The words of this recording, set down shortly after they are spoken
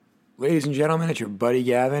Ladies and gentlemen, it's your buddy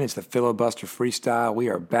Gavin. It's the Filibuster Freestyle. We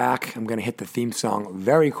are back. I'm going to hit the theme song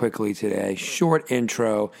very quickly today. Short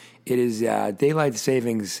intro. It is Daylight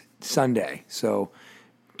Savings Sunday, so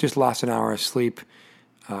just lost an hour of sleep.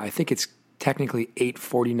 I think it's technically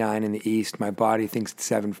 8:49 in the East. My body thinks it's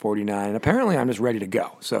 7:49, and apparently I'm just ready to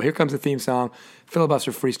go. So here comes the theme song,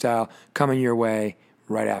 Filibuster Freestyle, coming your way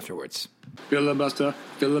right afterwards. Filibuster,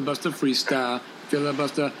 filibuster freestyle.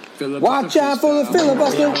 Filibuster, filibuster. Watch out for the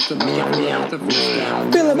filibuster.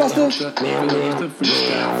 Filibuster.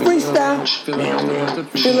 Freestyle.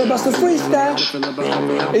 Filibuster freestyle.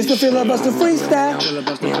 It's the filibuster freestyle.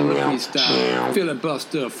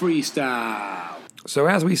 Filibuster freestyle. So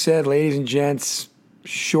as we said, ladies and gents,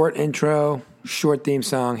 short intro, short theme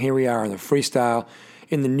song. Here we are in the freestyle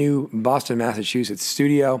in the new Boston, Massachusetts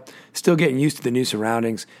studio. Still getting used to the new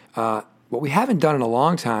surroundings. What we haven't done in a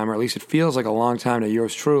long time, or at least it feels like a long time to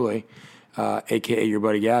yours truly, a.k.a. your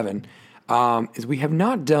buddy Gavin, is we have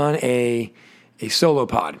not done a solo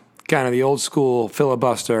pod, kind of the old school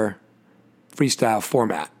filibuster freestyle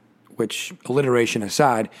format, which, alliteration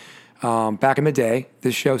aside, back in the day,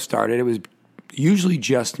 this show started, it was usually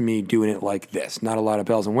just me doing it like this, not a lot of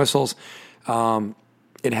bells and whistles.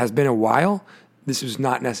 It has been a while. This was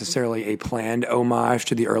not necessarily a planned homage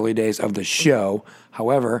to the early days of the show.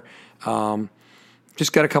 However,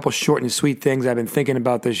 just got a couple short and sweet things I've been thinking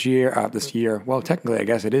about this year. Well, technically, I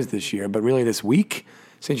guess it is this year, but really this week,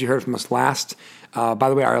 since you heard from us last. By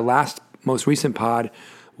the way, our most recent pod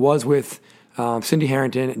was with Cindy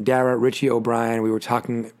Harrington, Dara, Richie O'Brien. We were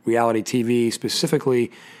talking reality TV,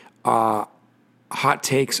 specifically hot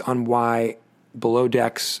takes on why Below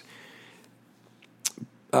Decks,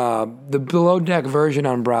 the Below Deck version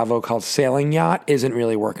on Bravo called Sailing Yacht isn't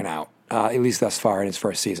really working out, at least thus far in its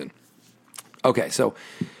first season. Okay, so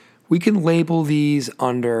we can label these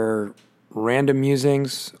under random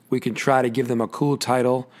musings. We can try to give them a cool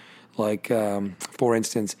title, like, for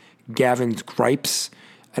instance, Gavin's Gripes.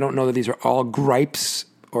 I don't know that these are all gripes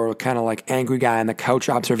or kind of like angry guy on the couch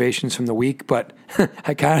observations from the week, but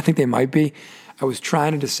I kind of think they might be. I was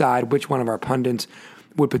trying to decide which one of our pundits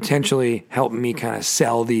would potentially help me kind of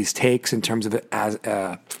sell these takes in terms of it as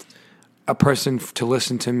a person to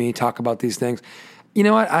listen to me talk about these things. You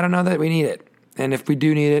know what? I don't know that we need it. And if we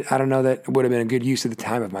do need it, I don't know that it would have been a good use of the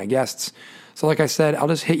time of my guests. So like I said, I'll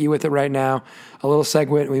just hit you with it right now. A little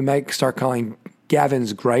segment we might start calling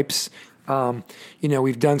Gavin's Gripes.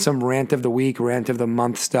 We've done some rant of the week, rant of the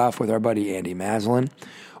month stuff with our buddy Andy Maslin.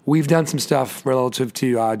 We've done some stuff relative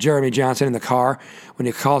to Jeremy Johnson in the car when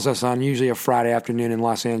he calls us on usually a Friday afternoon in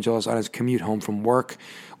Los Angeles on his commute home from work,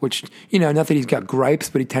 which, not that he's got gripes,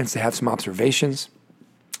 but he tends to have some observations.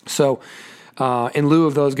 So in lieu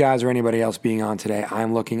of those guys or anybody else being on today,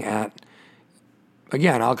 I'm looking at,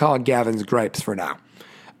 again, I'll call it Gavin's Gripes for now.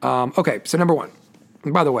 Okay, so number one.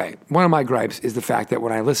 By the way, one of my gripes is the fact that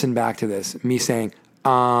when I listen back to this, me saying, is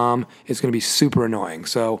going to be super annoying.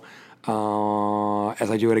 So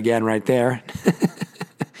as I do it again right there,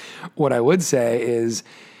 what I would say is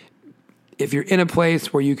if you're in a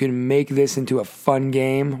place where you can make this into a fun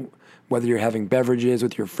game, whether you're having beverages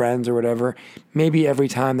with your friends or whatever, maybe every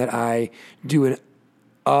time that I do an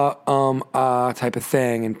type of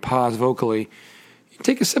thing and pause vocally, you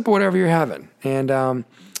take a sip of whatever you're having, and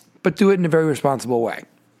but do it in a very responsible way.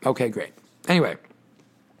 Okay, great. Anyway,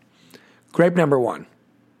 gripe number one,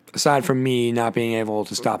 aside from me not being able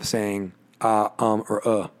to stop saying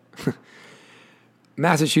or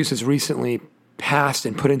Massachusetts recently passed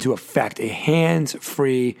and put into effect a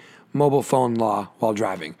hands-free mobile phone law while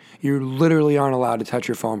driving. You literally aren't allowed to touch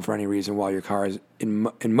your phone for any reason while your car is in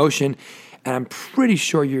motion, and I'm pretty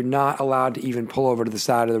sure you're not allowed to even pull over to the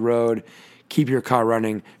side of the road, keep your car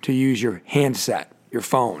running, to use your handset, your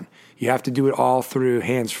phone. You have to do it all through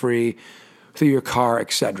hands-free, through your car,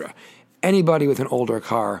 etc. Anybody with an older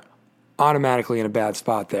car automatically in a bad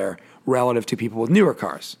spot there relative to people with newer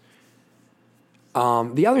cars.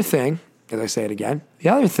 The other thing, as I say it again, the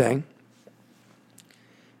other thing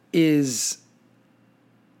is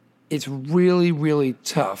it's really, really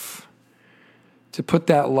tough to put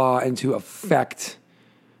that law into effect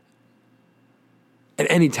at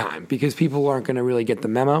any time because people aren't going to really get the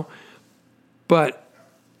memo. But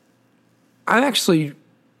I'm actually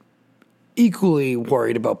equally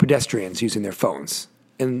worried about pedestrians using their phones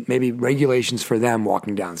and maybe regulations for them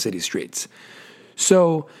walking down city streets.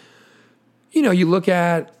 So, you look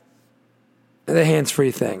at the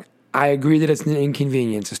hands-free thing. I agree that it's an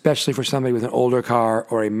inconvenience, especially for somebody with an older car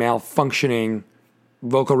or a malfunctioning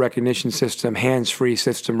vocal recognition system, hands-free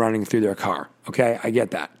system running through their car. Okay, I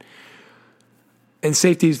get that. And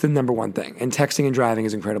safety is the number one thing. And texting and driving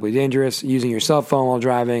is incredibly dangerous. Using your cell phone while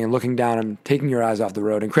driving and looking down and taking your eyes off the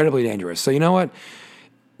road, incredibly dangerous. So you know what?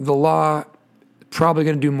 The law probably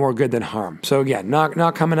going to do more good than harm. So again,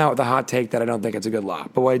 not coming out with a hot take that I don't think it's a good law.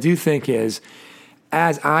 But what I do think is,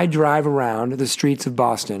 as I drive around the streets of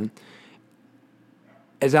Boston,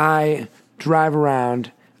 as I drive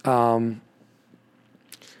around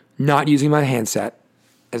not using my handset,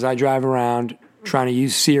 as I drive around trying to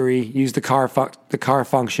use Siri, use the car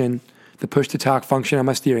function, the push-to-talk function on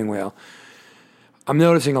my steering wheel, I'm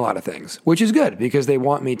noticing a lot of things, which is good because they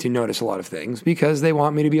want me to notice a lot of things because they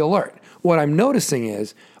want me to be alert. What I'm noticing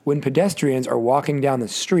is when pedestrians are walking down the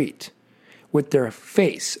street with their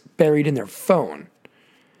face buried in their phone,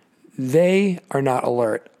 they are not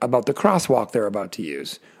alert about the crosswalk they're about to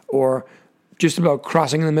use or just about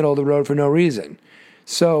crossing in the middle of the road for no reason.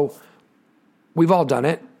 So we've all done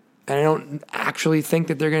it, and I don't actually think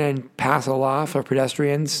that they're going to pass a law for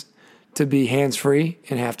pedestrians to be hands-free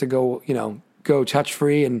and have to go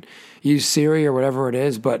touch-free and use Siri or whatever it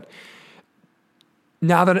is. But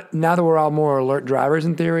now that we're all more alert drivers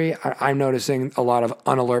in theory, I'm noticing a lot of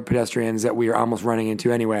unalert pedestrians that we are almost running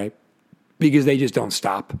into anyway because they just don't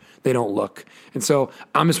stop. They don't look. And so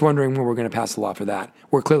I'm just wondering when we're going to pass a law for that.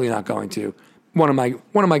 We're clearly not going to. One of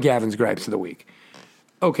my Gavin's gripes of the week.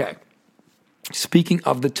 Okay. Speaking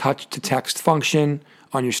of the touch-to-text function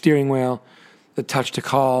on your steering wheel, the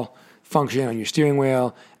touch-to-call function on your steering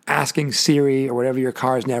wheel, asking Siri or whatever your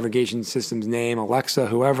car's navigation system's name, Alexa,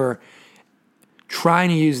 whoever, trying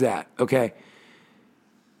to use that, okay?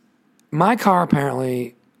 My car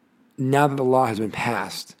apparently, now that the law has been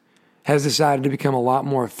passed, has decided to become a lot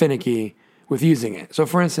more finicky with using it. So,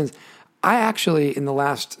 for instance, I actually, in the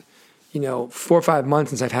last 4 or 5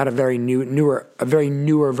 months since I've had a very newer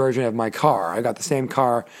version of my car. I got the same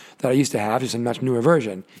car that I used to have, just a much newer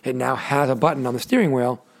version. It now has a button on the steering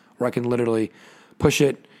wheel where I can literally push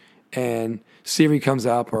it and Siri comes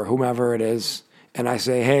up or whomever it is, and I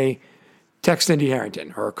say, hey, text Cindy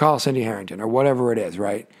Harrington or call Cindy Harrington or whatever it is,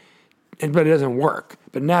 right? But it doesn't work.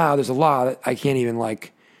 But now there's a law that I can't even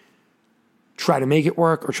try to make it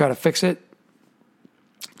work or try to fix it.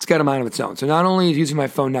 It's got a mind of its own. So not only is using my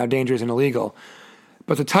phone now dangerous and illegal,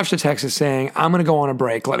 but the touch-to-text is saying, I'm going to go on a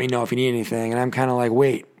break. Let me know if you need anything. And I'm kind of like,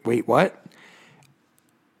 wait, what?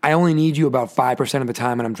 I only need you about 5% of the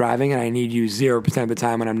time when I'm driving, and I need you 0% of the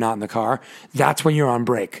time when I'm not in the car. That's when you're on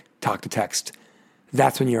break, talk-to-text.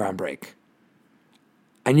 That's when you're on break.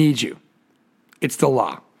 I need you. It's the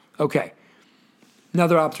law. Okay.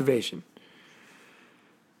 Another observation.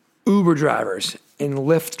 Uber drivers and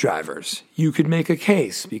Lyft drivers, you could make a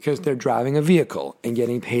case because they're driving a vehicle and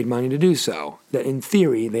getting paid money to do so, that in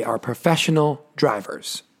theory they are professional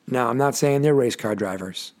drivers. Now, I'm not saying they're race car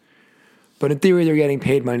drivers, but in theory they're getting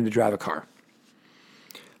paid money to drive a car.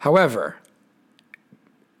 However,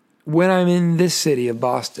 when I'm in this city of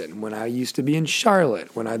Boston, when I used to be in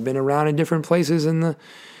Charlotte, when I've been around in different places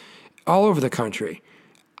all over the country,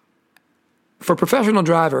 for professional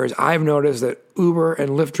drivers, I've noticed that Uber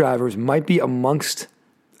and Lyft drivers might be amongst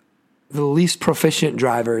the least proficient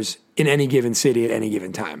drivers in any given city at any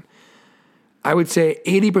given time. I would say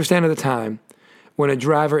 80% of the time, when a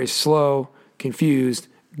driver is slow, confused,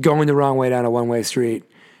 going the wrong way down a one-way street,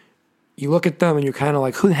 you look at them and you're kind of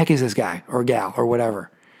like, who the heck is this guy or gal or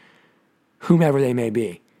whatever, whomever they may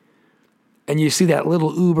be. And you see that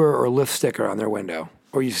little Uber or Lyft sticker on their window,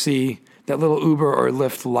 or you see that little Uber or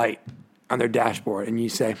Lyft light on their dashboard, and you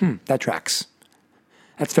say, that tracks.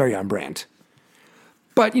 That's very on brand.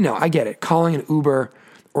 But, I get it. Calling an Uber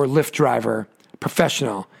or Lyft driver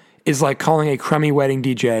professional is like calling a crummy wedding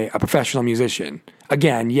DJ a professional musician.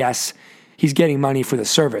 Again, yes, he's getting money for the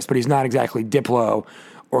service, but he's not exactly Diplo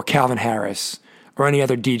or Calvin Harris or any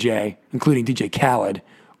other DJ, including DJ Khaled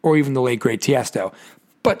or even the late, great Tiesto.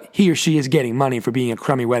 But he or she is getting money for being a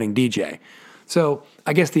crummy wedding DJ. So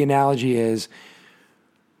I guess the analogy is,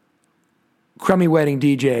 crummy wedding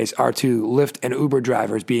DJs are to Lyft and Uber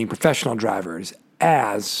drivers being professional drivers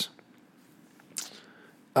as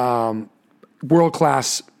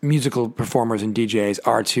world-class musical performers and DJs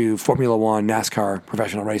are to Formula One, NASCAR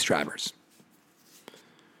professional race drivers.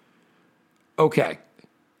 Okay,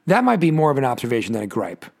 that might be more of an observation than a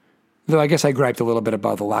gripe. Though I guess I griped a little bit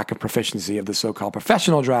about the lack of proficiency of the so-called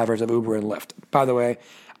professional drivers of Uber and Lyft. By the way,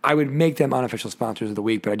 I would make them unofficial sponsors of the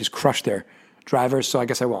week, but I just crushed their drivers, so I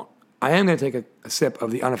guess I won't. I am going to take a sip of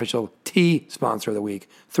the unofficial tea sponsor of the week,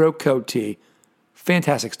 Throat Coat Tea.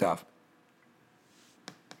 Fantastic stuff.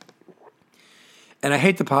 And I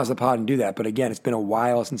hate to pause the pod and do that, but again, it's been a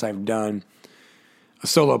while since I've done a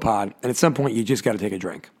solo pod, and at some point you just got to take a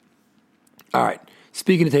drink. All right,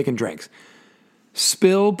 speaking of taking drinks,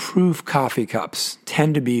 Spill-proof coffee cups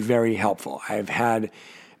tend to be very helpful. I've had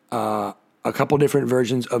a couple different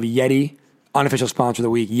versions of Yeti, unofficial sponsor of the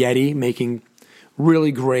week, Yeti, making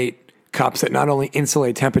really great cups that not only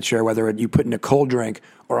insulate temperature, whether you put in a cold drink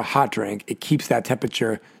or a hot drink, it keeps that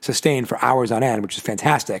temperature sustained for hours on end, which is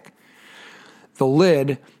fantastic. The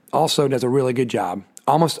lid also does a really good job,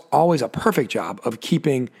 almost always a perfect job, of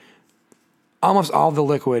keeping almost all of the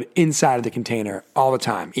liquid inside of the container all the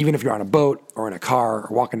time, even if you're on a boat or in a car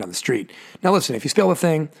or walking down the street. Now listen, if you spill the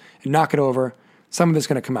thing and knock it over, some of it's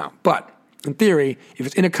going to come out. But in theory, if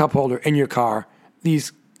it's in a cup holder in your car,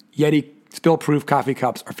 these Yeti spill-proof coffee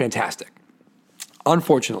cups are fantastic.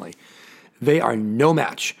 Unfortunately, they are no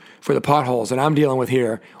match for the potholes that I'm dealing with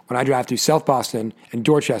here when I drive through South Boston and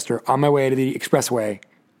Dorchester on my way to the expressway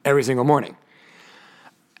every single morning.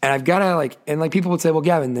 And I've got to people would say, well,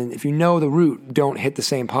 Gavin, then if you know the route, don't hit the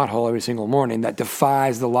same pothole every single morning. That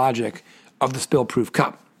defies the logic of the spill-proof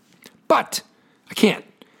cup. But I can't.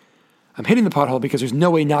 I'm hitting the pothole because there's no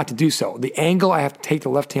way not to do so. The angle I have to take the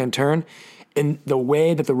left-hand turn, and the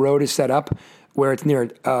way that the road is set up, where it's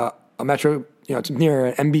near a metro, it's near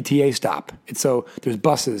an MBTA stop. So there's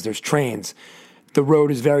buses, there's trains. The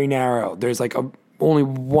road is very narrow. There's only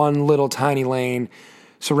one little tiny lane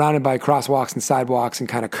surrounded by crosswalks and sidewalks and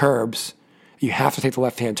kind of curbs. You have to take the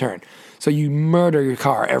left-hand turn. So you murder your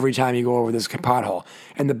car every time you go over this pothole.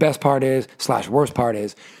 And the best part is, / worst part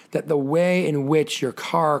is, that the way in which your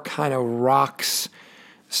car kind of rocks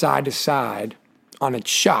side to side on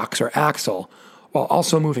its shocks or axle while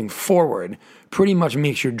also moving forward pretty much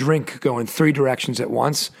makes your drink go in 3 directions at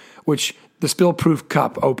once, which the spill-proof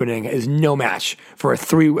cup opening is no match for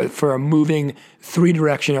a moving 3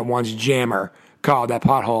 direction at once jammer called that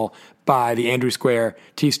pothole by the Andrew Square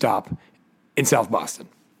T-stop in South Boston.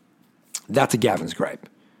 That's a Gavin's gripe.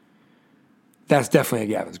 That's definitely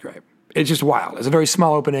a Gavin's gripe. It's just wild. It's a very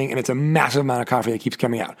small opening, and it's a massive amount of coffee that keeps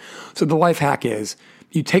coming out. So the life hack is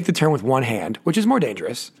you take the turn with one hand, which is more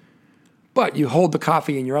dangerous, but you hold the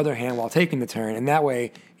coffee in your other hand while taking the turn, and that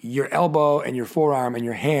way your elbow and your forearm and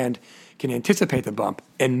your hand can anticipate the bump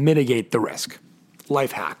and mitigate the risk.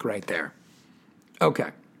 Life hack right there. Okay.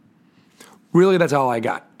 Really, that's all I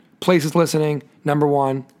got. Places listening, number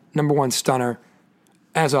one stunner.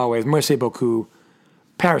 As always, merci beaucoup.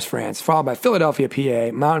 Paris, France, followed by Philadelphia,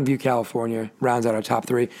 PA, Mountain View, California, rounds out our top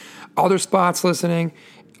 3. Other spots listening,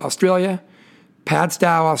 Australia,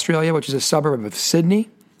 Padstow, Australia, which is a suburb of Sydney,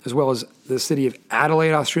 as well as the city of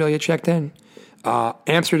Adelaide, Australia, checked in.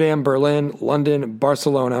 Amsterdam, Berlin, London,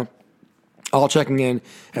 Barcelona, all checking in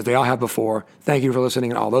as they all have before. Thank you for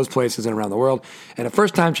listening in all those places and around the world. And a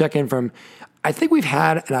first-time check-in from, I think we've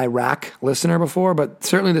had an Iraq listener before, but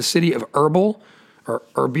certainly the city of Erbil, or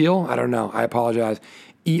Erbil, I don't know, I apologize,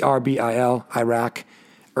 Erbil, Iraq.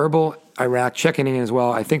 Erbil, Iraq, checking in as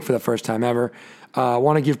well, I think for the first time ever. I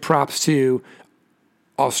want to give props to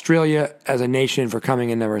Australia as a nation for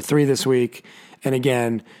coming in number 3 this week. And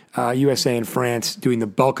again, USA and France doing the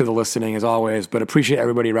bulk of the listening as always, but appreciate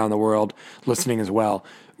everybody around the world listening as well.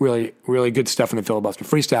 Really, really good stuff in the Filibuster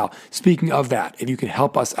Freestyle. Speaking of that, if you can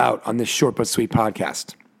help us out on this short but sweet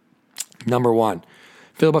podcast, number 1,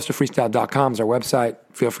 filibusterfreestyle.com is our website.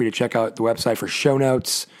 Feel free to check out the website for show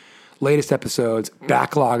notes, latest episodes,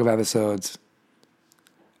 backlog of episodes,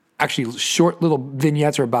 actually short little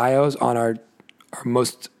vignettes or bios on our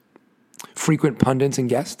most frequent pundits and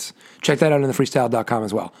guests. Check that out on thefreestyle.com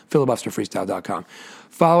as well, filibusterfreestyle.com.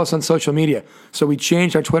 Follow us on social media. So we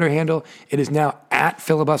changed our Twitter handle. It is now at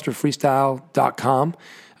filibusterfreestyle.com.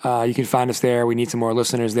 You can find us there. We need some more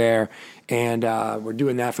listeners there. And we're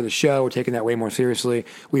doing that for the show. We're taking that way more seriously.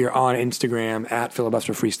 We are on Instagram at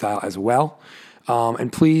filibusterfreestyle as well.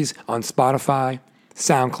 And please, on Spotify,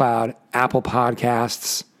 SoundCloud, Apple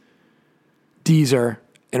Podcasts, Deezer,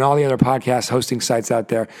 and all the other podcast hosting sites out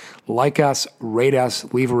there, like us, rate us,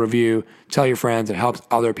 leave a review, tell your friends. It helps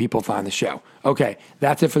other people find the show. Okay,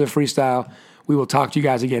 that's it for the freestyle. We will talk to you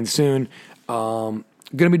guys again soon. Going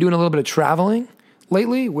to be doing a little bit of traveling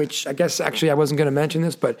lately, which I guess actually I wasn't going to mention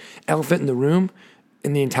this, but elephant in the room,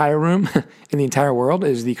 in the entire world,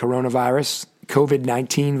 is the coronavirus,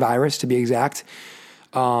 COVID-19 virus to be exact.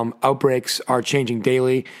 Outbreaks are changing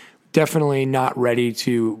daily. Definitely not ready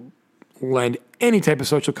to lend any type of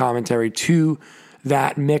social commentary to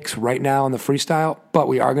that mix right now on the freestyle, but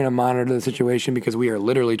we are going to monitor the situation because we are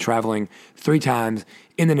literally traveling 3 times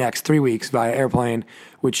in the next 3 weeks via airplane,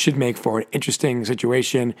 which should make for an interesting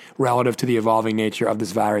situation relative to the evolving nature of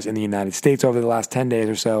this virus in the United States over the last 10 days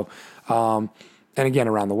or so, and again,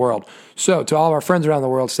 around the world. So to all of our friends around the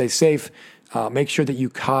world, stay safe. Make sure that you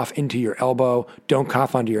cough into your elbow. Don't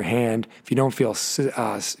cough onto your hand. If you do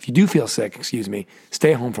feel sick,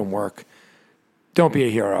 stay home from work. Don't be a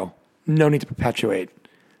hero. No need to perpetuate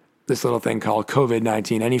this little thing called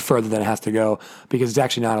COVID-19 any further than it has to go, because it's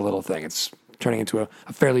actually not a little thing. It's turning into a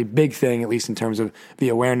fairly big thing, at least in terms of the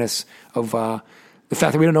awareness of the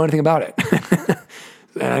fact that we don't know anything about it.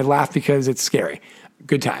 And I laugh because it's scary.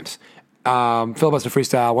 Good times. Filibuster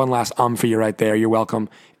Freestyle, one last for you right there. You're welcome,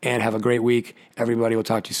 and have a great week. Everybody, will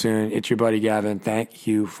talk to you soon. It's your buddy Gavin. Thank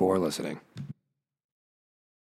you for listening.